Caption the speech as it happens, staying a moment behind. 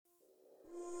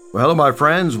Well, hello, my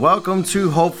friends. Welcome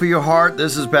to Hope for Your Heart.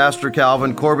 This is Pastor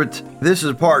Calvin Corbett. This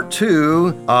is part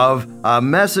 2 of a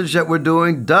message that we're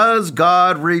doing, Does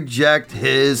God Reject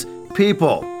His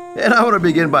People? And I want to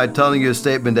begin by telling you a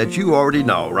statement that you already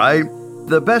know, right?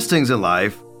 The best things in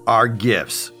life are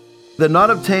gifts. They're not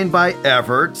obtained by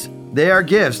efforts. They are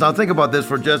gifts. Now think about this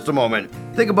for just a moment.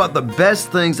 Think about the best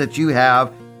things that you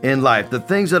have in life, the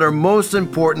things that are most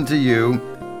important to you,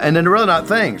 and then they're really not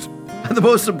things. The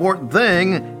most important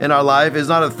thing in our life is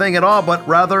not a thing at all, but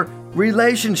rather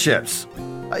relationships.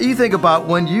 You think about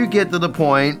when you get to the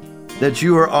point that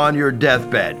you are on your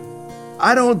deathbed.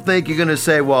 I don't think you're going to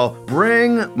say, well,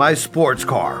 bring my sports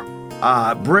car,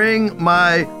 bring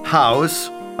my house,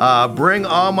 bring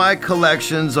all my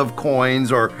collections of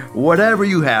coins or whatever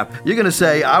you have. You're going to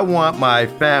say, I want my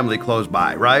family close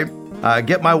by, right?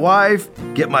 Get my wife,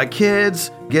 get my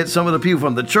kids, get some of the people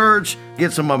from the church,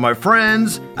 get some of my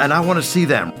friends, and I want to see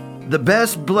them. The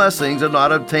best blessings are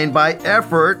not obtained by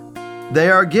effort, they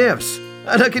are gifts.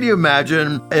 And can you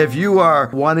imagine if you are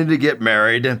wanting to get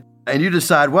married and you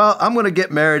decide, well, I'm going to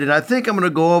get married and I think I'm going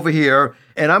to go over here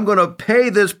and I'm going to pay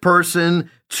this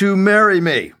person to marry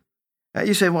me. And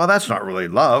you say, well, that's not really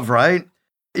love, right?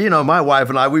 You know, my wife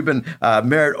and I, we've been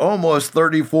married almost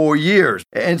 34 years.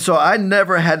 And so I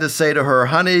never had to say to her,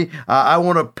 honey, I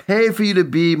want to pay for you to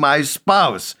be my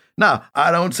spouse. Now, I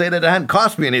don't say that it hadn't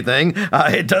cost me anything.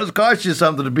 It does cost you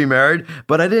something to be married,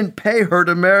 but I didn't pay her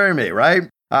to marry me, right?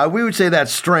 We would say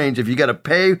that's strange if you got to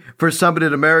pay for somebody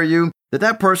to marry you,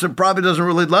 that person probably doesn't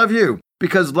really love you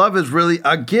because love is really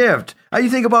a gift. You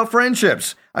think about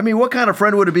friendships. I mean, what kind of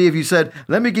friend would it be if you said,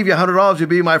 let me give you $100 to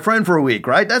be my friend for a week,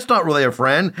 right? That's not really a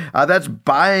friend. That's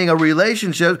buying a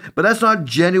relationship, but that's not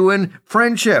genuine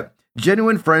friendship.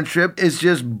 Genuine friendship is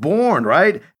just born,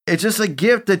 right? It's just a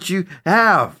gift that you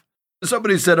have.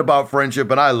 Somebody said about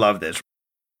friendship, and I love this.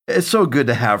 It's so good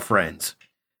to have friends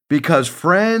because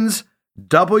friends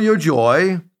double your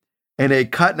joy and they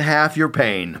cut in half your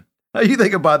pain. Now, you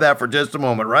think about that for just a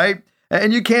moment, right?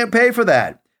 And you can't pay for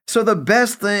that. So the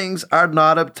best things are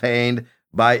not obtained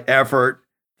by effort.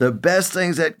 The best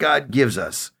things that God gives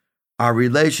us are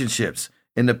relationships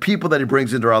and the people that He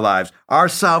brings into our lives, our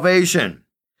salvation.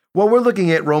 Well, we're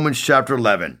looking at Romans chapter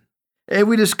 11. And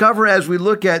we discover as we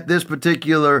look at this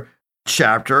particular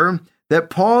chapter that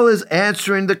Paul is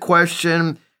answering the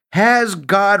question, has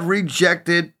God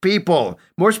rejected people?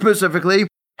 More specifically,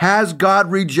 has God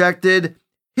rejected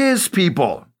His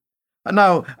people?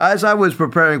 Now, as I was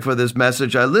preparing for this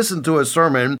message, I listened to a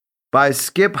sermon by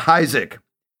Skip Heitzig,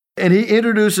 and he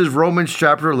introduces Romans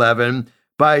chapter 11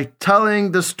 by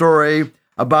telling the story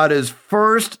about his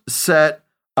first set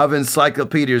of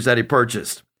encyclopedias that he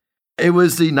purchased. It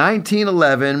was the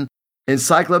 1911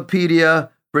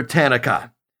 Encyclopedia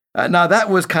Britannica. Now,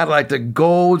 that was kind of like the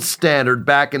gold standard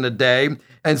back in the day,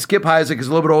 and Skip Heitzig is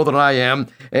a little bit older than I am,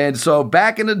 and so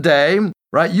back in the day,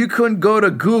 right, you couldn't go to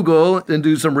Google and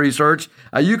do some research.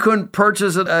 You couldn't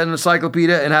purchase an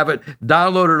encyclopedia and have it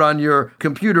downloaded on your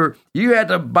computer. You had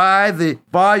to buy the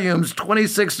volumes,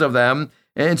 26 of them.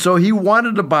 And so he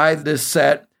wanted to buy this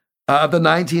set of the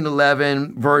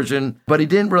 1911 version, but he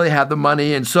didn't really have the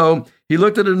money. And so he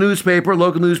looked at a newspaper,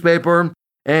 local newspaper,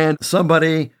 and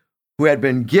somebody who had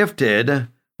been gifted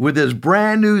with this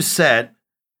brand new set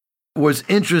was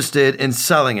interested in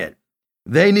selling it.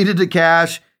 They needed the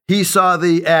cash. He saw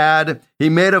the ad, he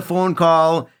made a phone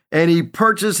call, and he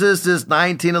purchases this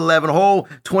 1911 whole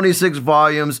 26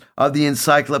 volumes of the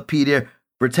Encyclopedia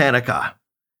Britannica.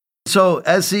 So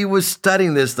as he was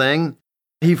studying this thing,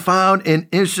 he found an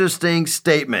interesting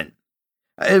statement.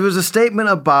 It was a statement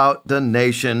about the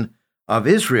nation of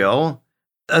Israel,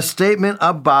 a statement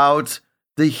about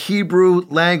the Hebrew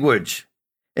language.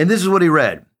 And this is what he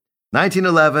read,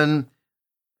 1911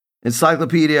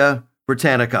 Encyclopedia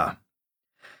Britannica.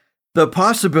 The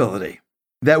possibility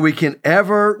that we can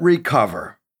ever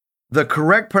recover the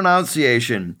correct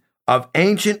pronunciation of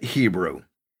ancient Hebrew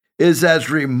is as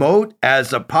remote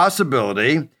as the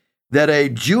possibility that a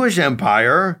Jewish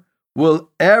empire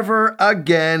will ever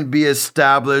again be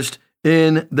established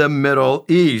in the Middle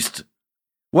East.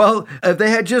 Well, if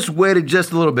they had just waited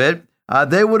just a little bit,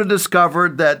 they would have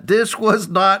discovered that this was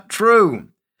not true,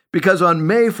 because on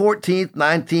May 14th,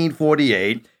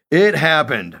 1948, it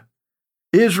happened.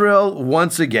 Israel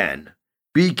once again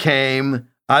became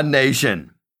a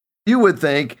nation. You would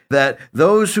think that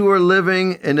those who were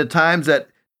living in the times that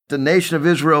the nation of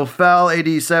Israel fell,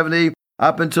 AD 70,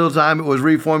 up until the time it was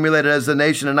reformulated as the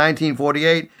nation in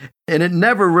 1948, and it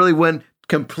never really went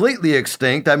completely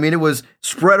extinct. I mean, it was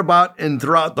spread about and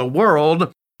throughout the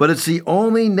world, but it's the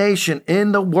only nation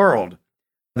in the world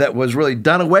that was really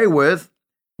done away with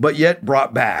but yet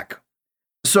brought back.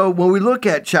 So when we look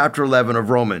at chapter 11 of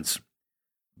Romans,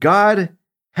 God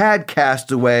had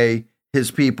cast away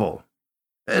his people.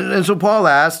 And so Paul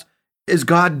asked, is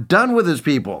God done with his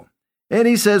people? And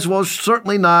he says, well,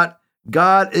 certainly not.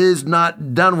 God is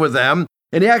not done with them.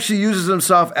 And he actually uses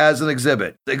himself as an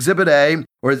exhibit. Exhibit A,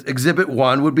 or Exhibit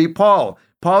 1, would be Paul.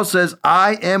 Paul says,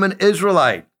 I am an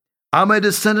Israelite. I'm a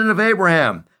descendant of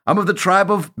Abraham. I'm of the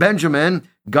tribe of Benjamin.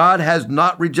 God has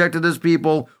not rejected his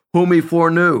people whom he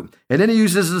foreknew. And then he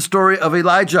uses the story of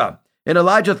Elijah. And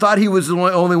Elijah thought he was the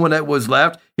only one that was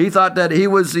left. He thought that he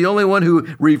was the only one who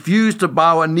refused to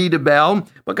bow a knee to Baal.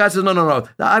 But God says, no.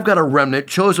 I've got a remnant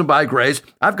chosen by grace.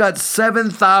 I've got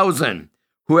 7,000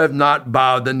 who have not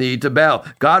bowed the knee to Baal.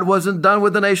 God wasn't done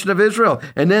with the nation of Israel.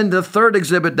 And then the third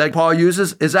exhibit that Paul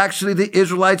uses is actually the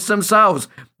Israelites themselves.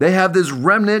 They have this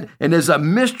remnant, and there's a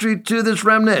mystery to this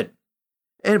remnant.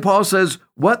 And Paul says,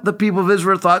 what the people of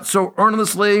Israel thought so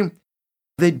earnestly,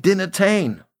 they didn't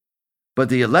attain. But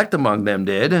the elect among them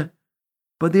did,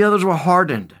 but the others were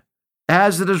hardened.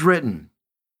 As it is written,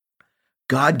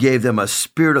 God gave them a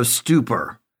spirit of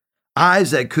stupor,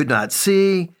 eyes that could not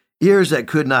see, ears that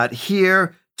could not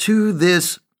hear, to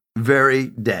this very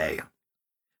day.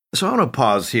 So I want to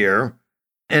pause here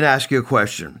and ask you a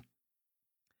question.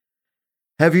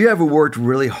 Have you ever worked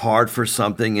really hard for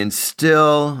something and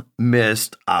still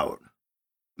missed out?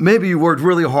 Maybe you worked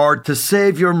really hard to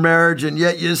save your marriage and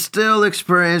yet you still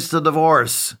experienced a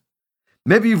divorce.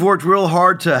 Maybe you've worked real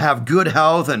hard to have good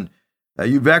health and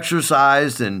you've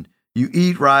exercised and you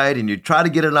eat right and you try to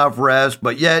get enough rest,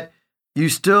 but yet you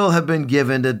still have been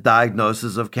given the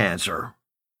diagnosis of cancer.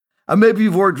 Maybe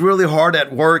you've worked really hard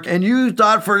at work and you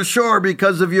thought for sure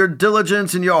because of your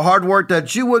diligence and your hard work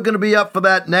that you were going to be up for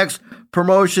that next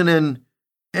promotion.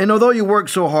 And although you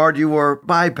worked so hard, you were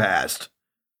bypassed.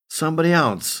 Somebody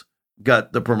else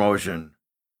got the promotion.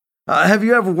 Have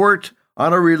you ever worked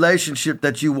on a relationship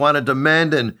that you wanted to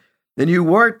mend and you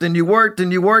worked and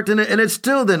it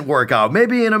still didn't work out?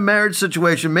 Maybe in a marriage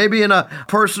situation, maybe in a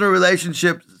personal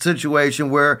relationship situation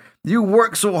where you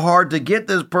worked so hard to get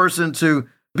this person to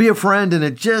be a friend and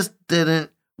it just didn't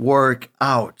work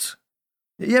out.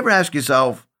 You ever ask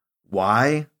yourself,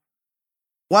 why?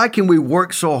 Why can we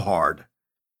work so hard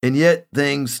and yet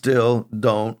things still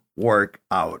don't work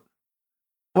out?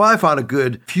 Well, I found a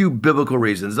good few biblical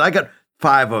reasons. I got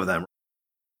 5 of them.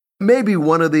 Maybe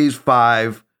one of these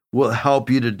 5 will help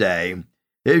you today.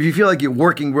 If you feel like you're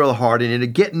working real hard and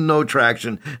you're getting no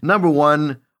traction. Number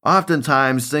 1,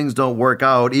 oftentimes things don't work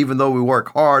out even though we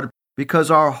work hard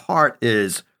because our heart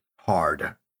is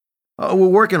hard. We're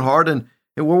working hard and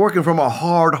we're working from a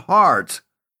hard heart.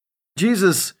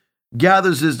 Jesus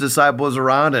gathers his disciples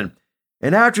around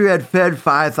and after he had fed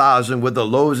 5,000 with the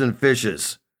loaves and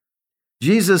fishes,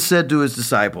 Jesus said to his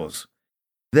disciples,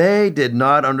 they did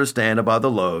not understand about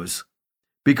the loaves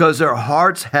because their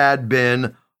hearts had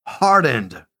been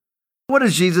hardened. What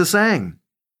is Jesus saying?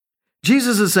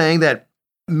 Jesus is saying that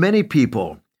many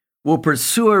people will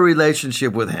pursue a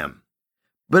relationship with him,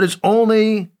 but it's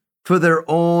only for their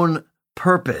own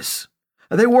purpose.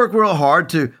 They work real hard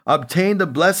to obtain the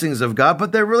blessings of God,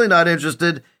 but they're really not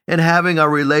interested in having a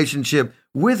relationship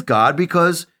with God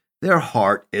because their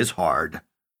heart is hard.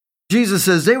 Jesus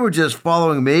says they were just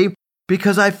following me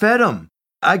because I fed them.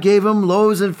 I gave them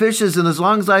loaves and fishes, and as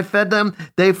long as I fed them,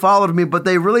 they followed me, but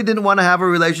they really didn't want to have a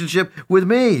relationship with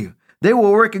me. They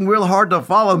were working real hard to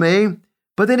follow me,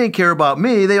 but they didn't care about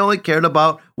me. They only cared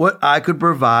about what I could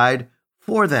provide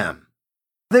for them.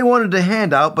 They wanted a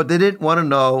handout, but they didn't want to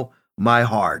know my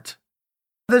heart.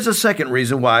 There's a second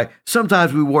reason why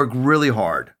sometimes we work really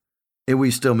hard and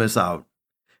we still miss out,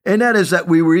 and that is that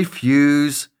we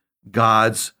refuse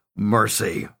God's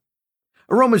mercy.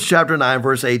 Romans chapter 9,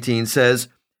 verse 18 says,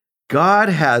 God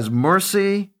has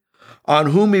mercy on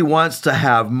whom he wants to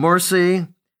have mercy,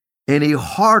 and he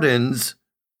hardens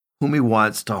whom he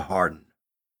wants to harden.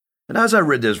 And as I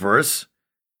read this verse,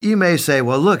 you may say,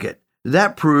 well, look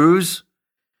that proves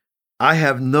I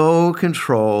have no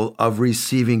control of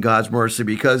receiving God's mercy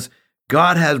because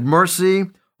God has mercy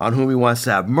on whom he wants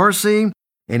to have mercy,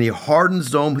 and he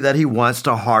hardens those that he wants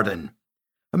to harden.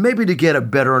 And maybe to get a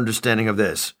better understanding of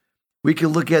this, we can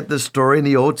look at the story in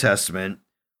the Old Testament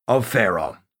of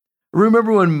Pharaoh.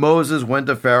 Remember when Moses went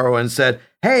to Pharaoh and said,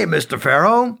 hey, Mr.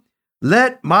 Pharaoh,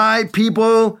 let my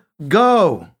people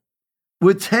go.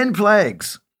 With 10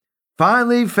 plagues,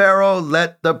 finally Pharaoh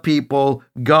let the people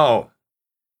go.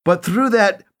 But through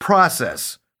that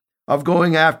process of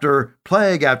going after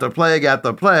plague after plague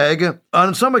after plague,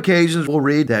 on some occasions we'll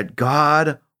read that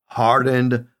God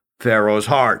hardened Pharaoh's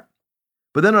heart.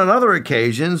 But then on other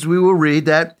occasions we will read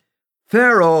that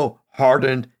Pharaoh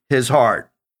hardened his heart.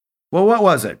 Well, what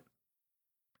was it?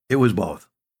 It was both.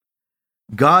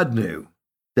 God knew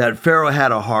that Pharaoh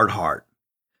had a hard heart.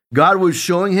 God was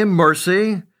showing him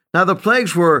mercy. Now, the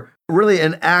plagues were really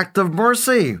an act of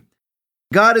mercy.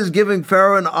 God is giving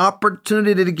Pharaoh an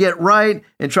opportunity to get right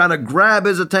and trying to grab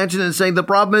his attention and saying, the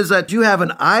problem is that you have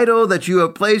an idol that you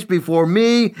have placed before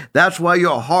me. That's why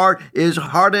your heart is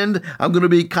hardened. I'm going to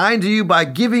be kind to you by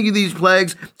giving you these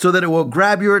plagues so that it will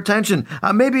grab your attention.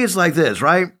 Maybe it's like this,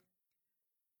 right?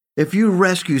 If you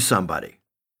rescue somebody,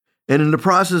 and in the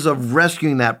process of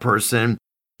rescuing that person,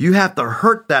 you have to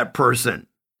hurt that person.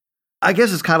 I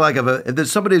guess it's kind of like if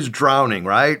somebody is drowning,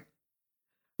 right?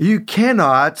 You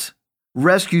cannot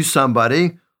rescue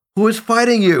somebody who is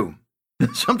fighting you.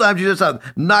 Sometimes you just have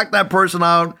to knock that person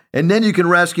out and then you can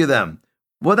rescue them.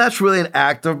 Well, that's really an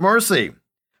act of mercy,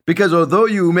 because although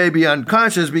you may be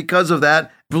unconscious because of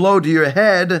that blow to your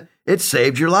head, it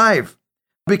saved your life.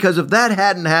 Because if that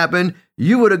hadn't happened,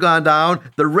 you would have gone down,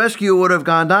 the rescue would have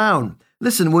gone down.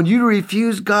 Listen, when you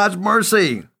refuse God's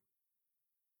mercy,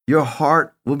 your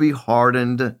heart will be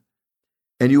hardened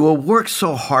and you will work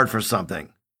so hard for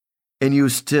something and you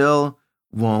still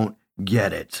won't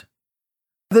get it.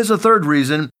 There's a third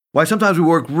reason why sometimes we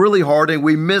work really hard and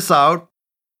we miss out,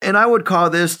 and I would call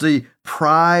this the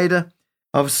pride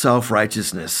of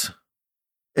self-righteousness.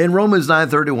 In Romans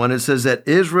 9:31, it says that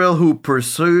Israel, who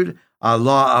pursued a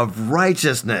law of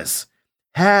righteousness,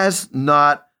 has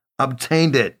not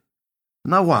obtained it.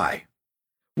 Now, why?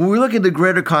 When we look at the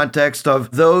greater context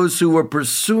of those who were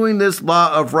pursuing this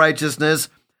law of righteousness,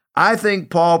 I think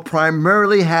Paul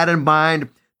primarily had in mind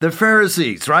the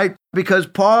Pharisees, right? Because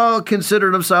Paul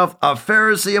considered himself a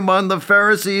Pharisee among the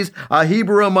Pharisees, a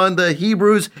Hebrew among the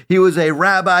Hebrews. He was a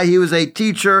rabbi. He was a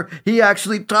teacher. He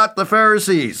actually taught the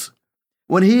Pharisees.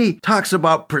 When he talks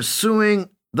about pursuing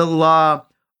the law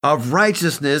of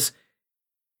righteousness,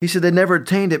 he said they never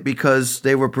attained it because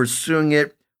they were pursuing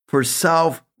it for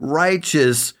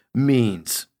self-righteous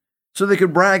means, so they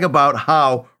could brag about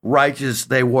how righteous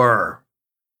they were.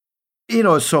 You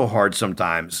know, it's so hard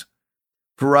sometimes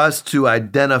for us to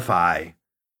identify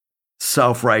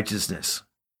self-righteousness,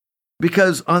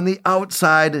 because on the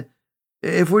outside,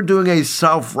 if we're doing a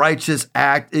self-righteous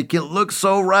act, it can look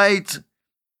so right.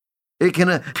 It can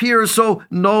appear so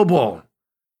noble.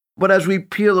 But as we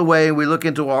peel away and we look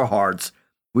into our hearts,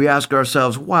 we ask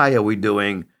ourselves, why are we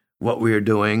doing what we are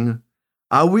doing?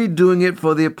 Are we doing it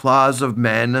for the applause of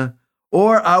men,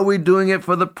 or are we doing it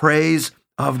for the praise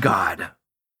of God?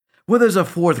 Well, there's a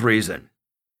fourth reason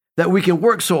that we can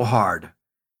work so hard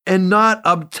and not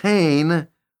obtain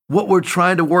what we're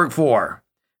trying to work for.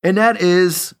 And that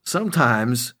is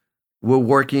sometimes we're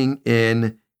working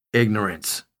in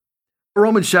ignorance.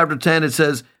 Romans chapter 10, it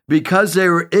says, because they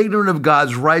were ignorant of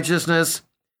God's righteousness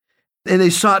and they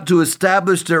sought to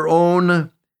establish their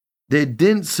own, they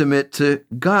didn't submit to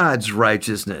God's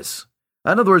righteousness.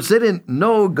 In other words, they didn't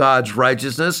know God's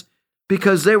righteousness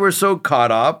because they were so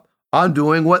caught up on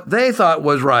doing what they thought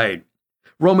was right.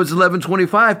 Romans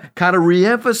 11:25 kind of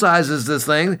reemphasizes this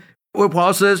thing where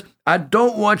Paul says, I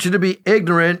don't want you to be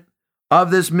ignorant of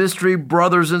this mystery,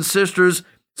 brothers and sisters,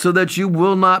 so that you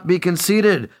will not be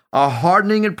conceited. A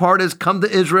hardening in part has come to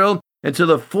Israel until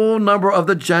the full number of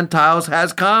the Gentiles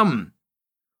has come.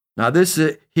 Now this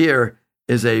here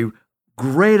is a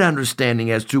great understanding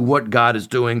as to what God is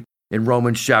doing in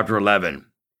Romans chapter 11.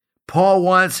 Paul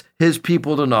wants his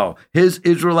people to know, his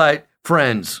Israelite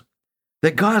friends,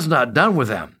 that God's not done with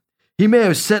them. He may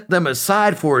have set them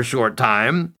aside for a short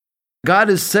time. God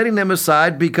is setting them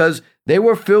aside because they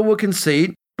were filled with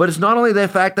conceit, but it's not only the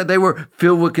fact that they were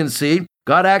filled with conceit,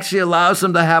 God actually allows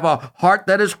them to have a heart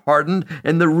that is hardened,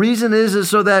 and the reason is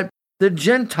so that the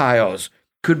Gentiles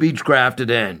could be grafted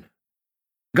in.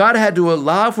 God had to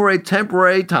allow for a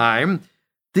temporary time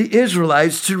the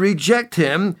Israelites to reject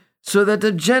him so that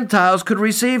the Gentiles could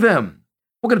receive him.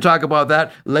 We're going to talk about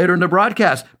that later in the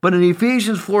broadcast. But in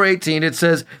Ephesians 4:18, it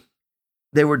says,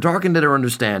 they were darkened in their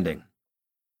understanding.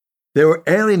 They were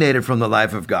alienated from the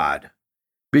life of God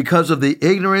because of the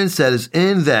ignorance that is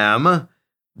in them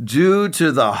due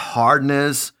to the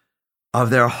hardness of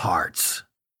their hearts.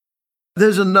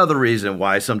 There's another reason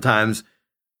why sometimes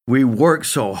we work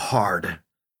so hard.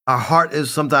 Our heart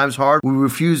is sometimes hard. We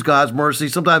refuse God's mercy.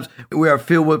 Sometimes we are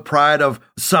filled with pride of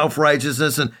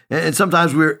self-righteousness, and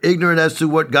sometimes we're ignorant as to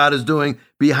what God is doing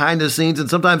behind the scenes. And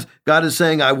sometimes God is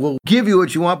saying, I will give you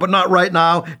what you want, but not right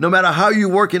now. No matter how you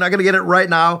work, you're not going to get it right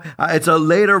now. It's a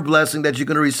later blessing that you're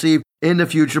going to receive in the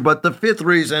future. But the fifth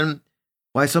reason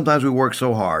why sometimes we work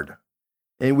so hard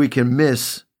and we can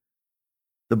miss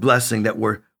the blessing that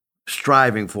we're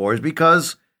striving for is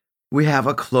because we have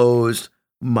a closed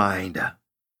mind.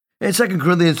 In 2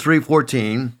 Corinthians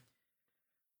 3:14,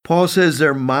 Paul says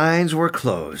their minds were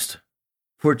closed.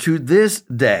 For to this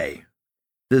day,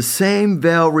 the same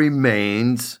veil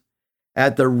remains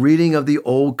at the reading of the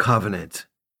old covenant.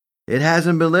 It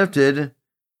hasn't been lifted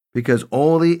because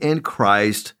only in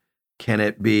Christ can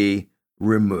it be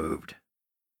removed.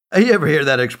 You ever hear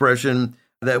that expression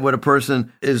that when a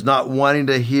person is not wanting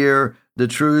to hear the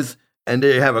truth and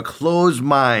they have a closed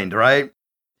mind, right?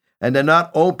 And they're not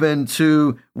open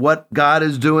to what God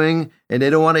is doing, and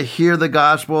they don't want to hear the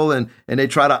gospel, and they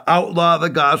try to outlaw the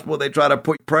gospel. They try to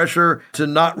put pressure to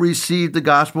not receive the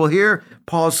gospel. Here,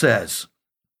 Paul says,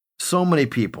 so many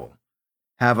people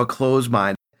have a closed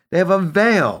mind. They have a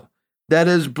veil that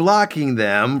is blocking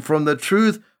them from the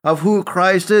truth of who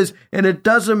Christ is. And it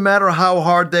doesn't matter how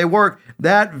hard they work,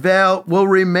 that veil will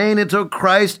remain until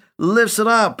Christ lifts it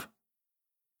up.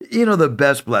 You know, the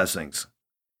best blessings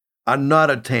are not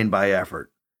attained by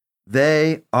effort.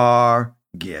 They are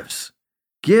gifts.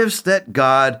 Gifts that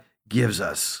God gives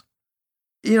us.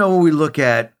 You know, when we look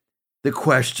at the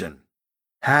question,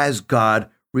 has God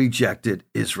rejected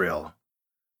Israel?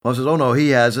 Paul says, oh no, he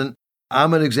hasn't.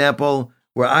 I'm an example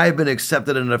where I've been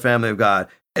accepted in the family of God.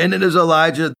 And then there's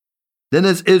Elijah, then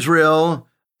there's Israel.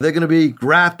 They're going to be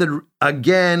grafted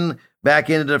again back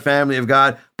into the family of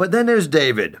God. But then there's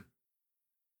David.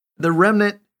 The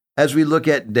remnant, as we look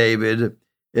at David,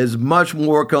 is much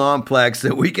more complex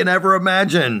than we can ever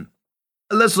imagine.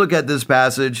 Let's look at this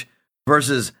passage,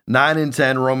 verses 9 and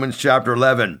 10, Romans chapter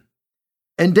 11.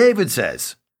 And David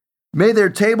says, may their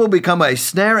table become a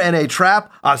snare and a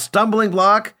trap, a stumbling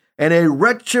block, and a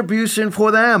retribution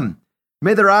for them.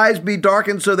 May their eyes be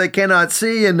darkened so they cannot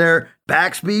see, and their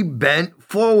backs be bent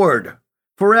forward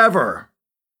forever.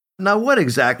 Now, what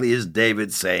exactly is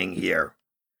David saying here?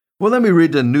 Well, let me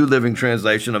read the New Living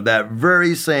Translation of that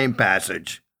very same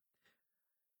passage.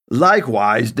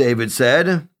 Likewise, David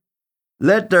said,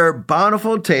 let their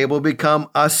bountiful table become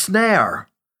a snare,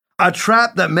 a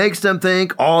trap that makes them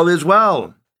think all is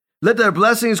well. Let their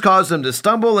blessings cause them to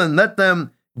stumble, and let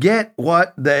them get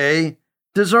what they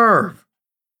deserve.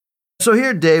 So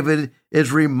here David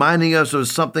is reminding us of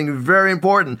something very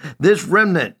important. This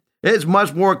remnant is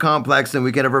much more complex than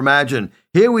we can ever imagine.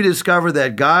 Here we discover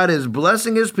that God is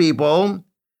blessing his people,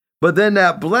 but then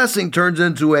that blessing turns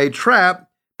into a trap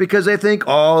because they think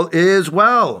all is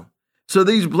well. So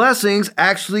these blessings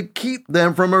actually keep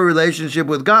them from a relationship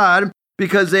with God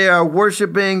because they are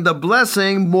worshiping the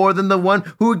blessing more than the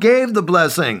one who gave the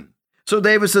blessing. So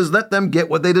David says, let them get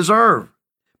what they deserve.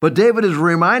 But David is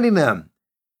reminding them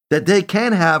that they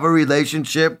can have a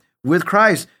relationship with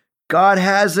Christ. God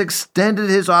has extended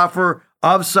his offer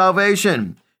of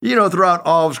salvation. You know, throughout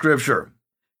all of Scripture,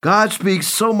 God speaks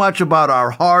so much about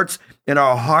our hearts and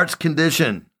our heart's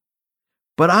condition.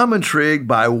 But I'm intrigued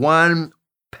by one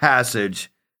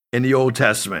passage in the Old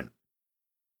Testament.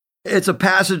 It's a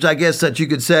passage, I guess, that you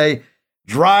could say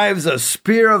drives a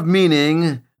spear of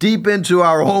meaning deep into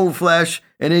our own flesh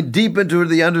and deep into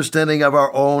the understanding of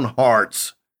our own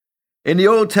hearts. In the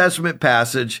Old Testament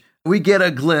passage, we get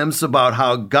a glimpse about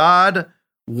how God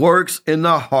works in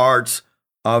the hearts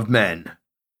of men.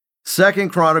 2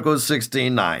 Chronicles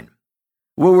 16:9,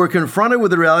 where we're confronted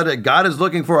with the reality that God is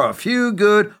looking for a few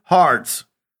good hearts.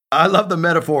 I love the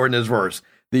metaphor in this verse.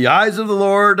 The eyes of the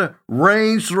Lord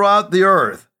range throughout the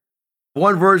earth.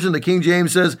 One version, the King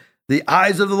James says, the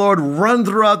eyes of the Lord run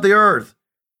throughout the earth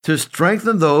to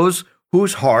strengthen those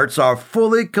whose hearts are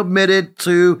fully committed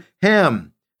to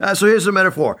him. So here's the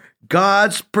metaphor.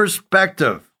 God's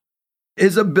perspective,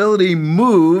 his ability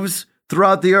moves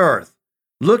throughout the earth,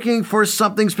 looking for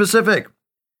something specific,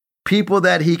 people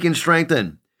that he can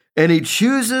strengthen. And he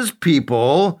chooses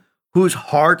people whose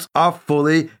hearts are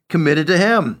fully committed to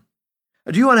him.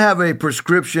 Do you want to have a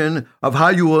prescription of how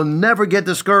you will never get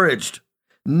discouraged,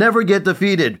 never get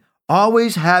defeated?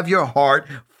 Always have your heart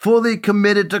fully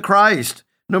committed to Christ,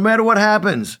 no matter what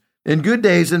happens. In good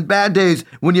days and bad days,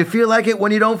 when you feel like it,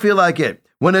 when you don't feel like it,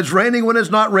 when it's raining, when it's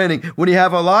not raining, when you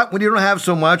have a lot, when you don't have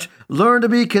so much, learn to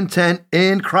be content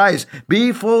in Christ.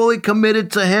 Be fully committed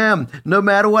to him, no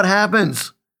matter what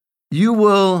happens. You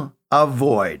will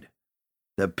avoid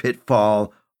the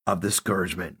pitfall of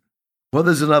discouragement. Well,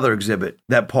 there's another exhibit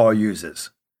that Paul uses.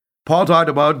 Paul talked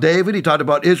about David, he talked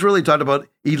about Israel, he talked about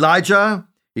Elijah,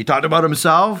 he talked about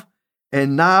himself,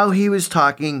 and now he was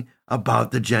talking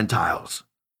about the Gentiles.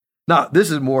 Now, this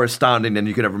is more astounding than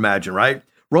you could ever imagine, right?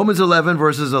 Romans 11,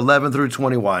 verses 11 through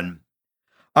 21.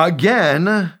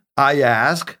 Again, I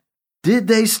ask, did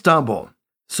they stumble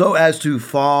so as to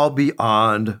fall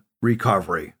beyond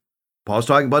recovery? Paul's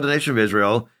talking about the nation of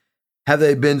Israel, Have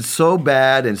they been so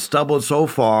bad and stumbled so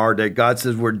far that God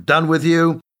says, we're done with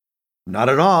you? Not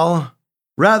at all.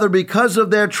 Rather, because of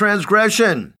their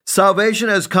transgression, salvation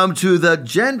has come to the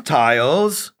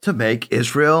Gentiles to make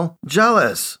Israel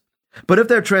jealous. But if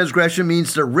their transgression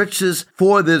means the riches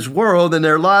for this world and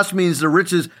their loss means the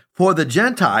riches for the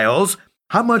Gentiles,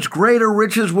 how much greater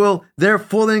riches will their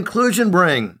full inclusion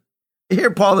bring?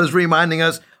 Here Paul is reminding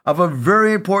us of a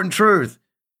very important truth.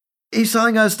 He's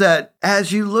telling us that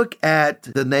as you look at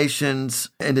the nations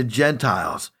and the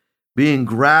Gentiles being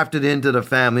grafted into the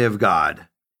family of God,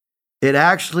 it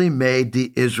actually made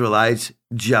the Israelites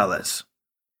jealous.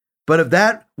 But if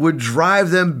that would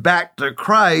drive them back to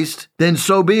Christ, then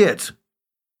so be it.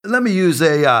 Let me use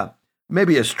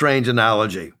maybe a strange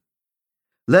analogy.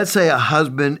 Let's say a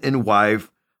husband and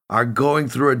wife are going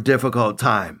through a difficult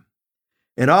time.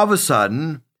 And all of a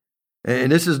sudden,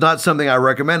 and this is not something I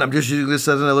recommend, I'm just using this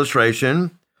as an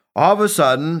illustration. All of a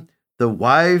sudden, the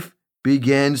wife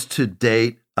begins to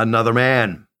date another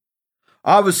man.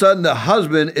 All of a sudden, the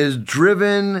husband is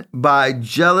driven by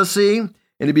jealousy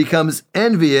and he becomes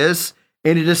envious,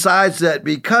 and he decides that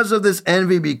because of this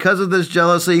envy, because of this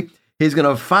jealousy, he's going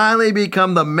to finally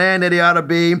become the man that he ought to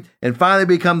be and finally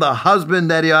become the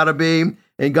husband that he ought to be.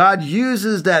 And God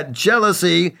uses that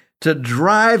jealousy to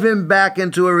drive him back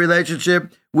into a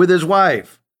relationship with his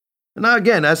wife. Now,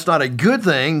 again, that's not a good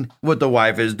thing, what the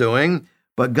wife is doing,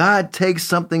 but God takes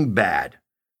something bad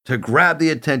to grab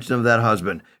the attention of that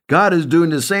husband. God is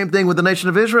doing the same thing with the nation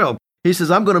of Israel. He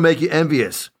says, I'm going to make you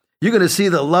envious. You're going to see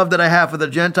the love that I have for the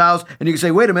Gentiles, and you can say,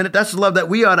 wait a minute, that's the love that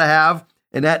we ought to have,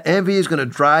 and that envy is going to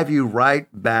drive you right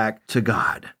back to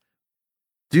God.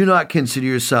 Do not consider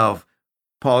yourself,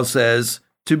 Paul says,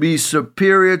 to be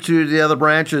superior to the other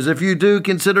branches. If you do,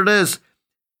 consider this.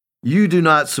 You do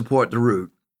not support the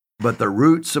root, but the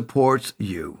root supports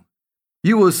you.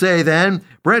 You will say then,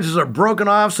 branches are broken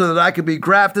off so that I could be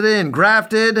grafted in.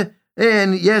 Grafted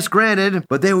in, yes, granted,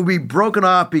 but they will be broken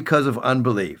off because of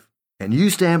unbelief. And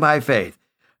you stand by faith.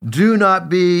 Do not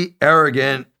be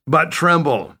arrogant, but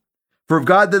tremble. For if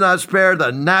God did not spare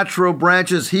the natural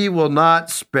branches, he will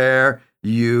not spare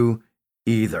you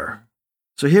either.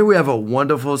 So here we have a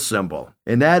wonderful symbol,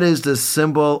 and that is the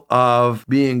symbol of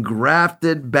being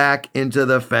grafted back into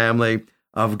the family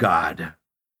of God.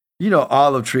 You know,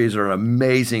 olive trees are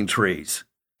amazing trees.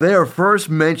 They are first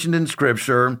mentioned in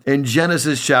Scripture in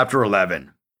Genesis chapter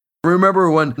 11. Remember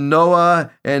when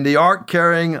Noah and the ark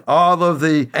carrying all of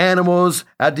the animals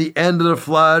at the end of the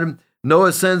flood,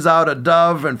 Noah sends out a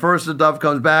dove, and first the dove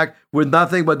comes back with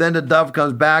nothing, but then the dove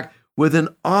comes back with an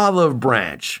olive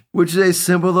branch, which is a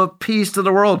symbol of peace to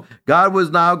the world. God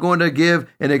was now going to give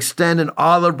and extend an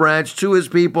olive branch to his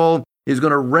people. He's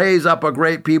going to raise up a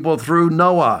great people through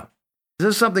Noah.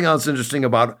 There's something else interesting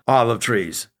about olive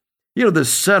trees. You know, the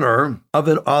center of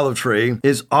an olive tree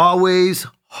is always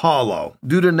hollow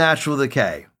due to natural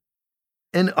decay.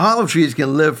 And olive trees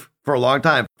can live for a long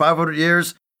time, 500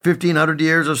 years, 1,500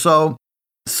 years or so.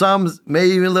 Some may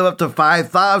even live up to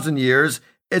 5,000 years.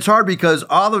 It's hard because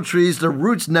olive trees, the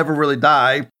roots never really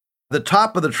die. The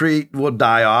top of the tree will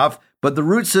die off, but the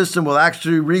root system will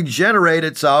actually regenerate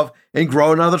itself and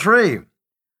grow another tree.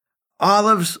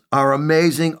 Olives are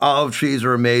amazing. Olive trees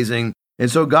are amazing. And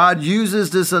so God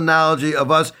uses this analogy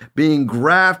of us being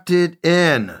grafted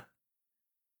in.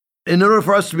 In order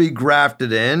for us to be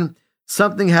grafted in,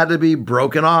 something had to be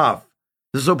broken off.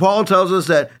 So Paul tells us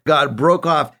that God broke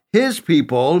off his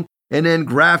people and then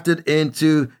grafted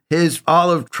into his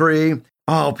olive tree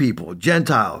all people,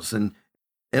 Gentiles and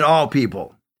all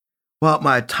people. Well,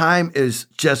 my time is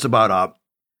just about up.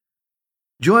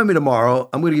 Join me tomorrow.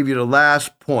 I'm going to give you the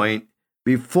last point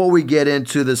before we get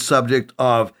into the subject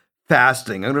of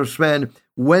fasting. I'm going to spend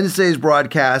Wednesday's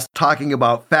broadcast talking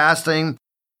about fasting,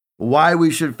 why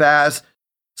we should fast,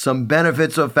 some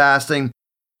benefits of fasting.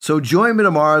 So join me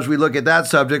tomorrow as we look at that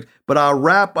subject, but I'll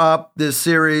wrap up this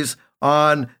series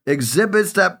on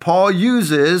exhibits that Paul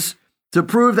uses to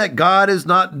prove that God is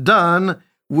not done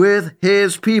with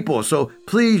his people. So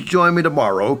please join me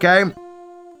tomorrow, okay?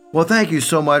 Well, thank you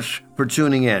so much for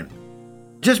tuning in.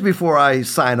 Just before I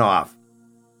sign off,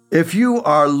 if you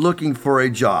are looking for a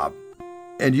job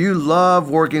and you love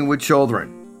working with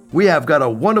children, we have got a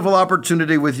wonderful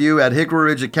opportunity with you at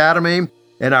Hickory Ridge Academy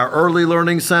and our Early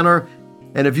Learning Center.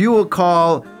 And if you will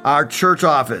call our church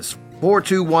office,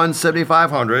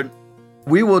 421-7500,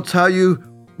 we will tell you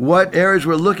what areas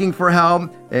we're looking for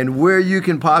help and where you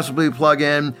can possibly plug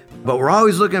in. But we're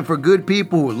always looking for good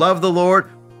people who love the Lord,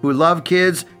 who love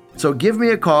kids. So give me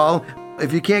a call.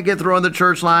 If you can't get through on the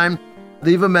church line,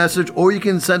 leave a message, or you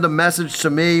can send a message to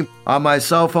me on my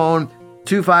cell phone,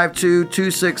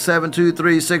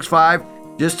 252-267-2365.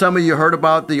 Just tell me you heard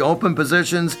about the open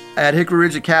positions at Hickory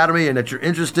Ridge Academy and that you're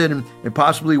interested in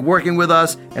possibly working with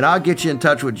us, and I'll get you in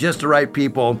touch with just the right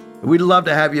people. We'd love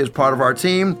to have you as part of our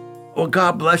team. Well,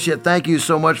 God bless you. Thank you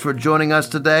so much for joining us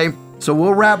today. So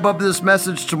we'll wrap up this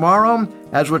message tomorrow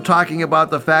as we're talking about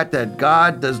the fact that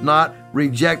God does not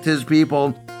reject his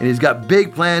people, and he's got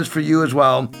big plans for you as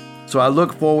well. So I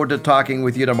look forward to talking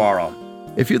with you tomorrow.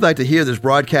 If you'd like to hear this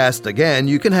broadcast again,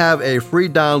 you can have a free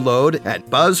download at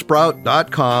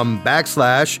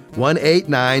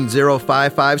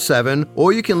buzzsprout.com/1890557,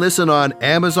 or you can listen on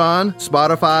Amazon,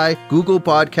 Spotify, Google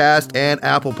Podcast, and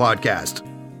Apple Podcast.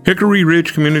 Hickory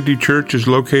Ridge Community Church is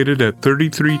located at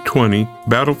 3320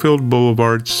 Battlefield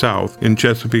Boulevard South in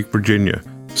Chesapeake, Virginia.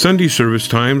 Sunday service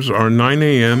times are 9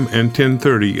 a.m. and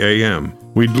 10:30 a.m.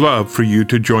 We'd love for you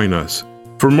to join us.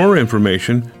 For more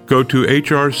information, go to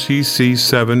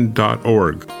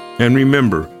hrcc7.org. And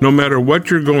remember, no matter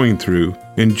what you're going through,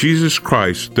 in Jesus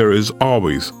Christ there is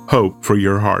always hope for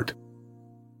your heart.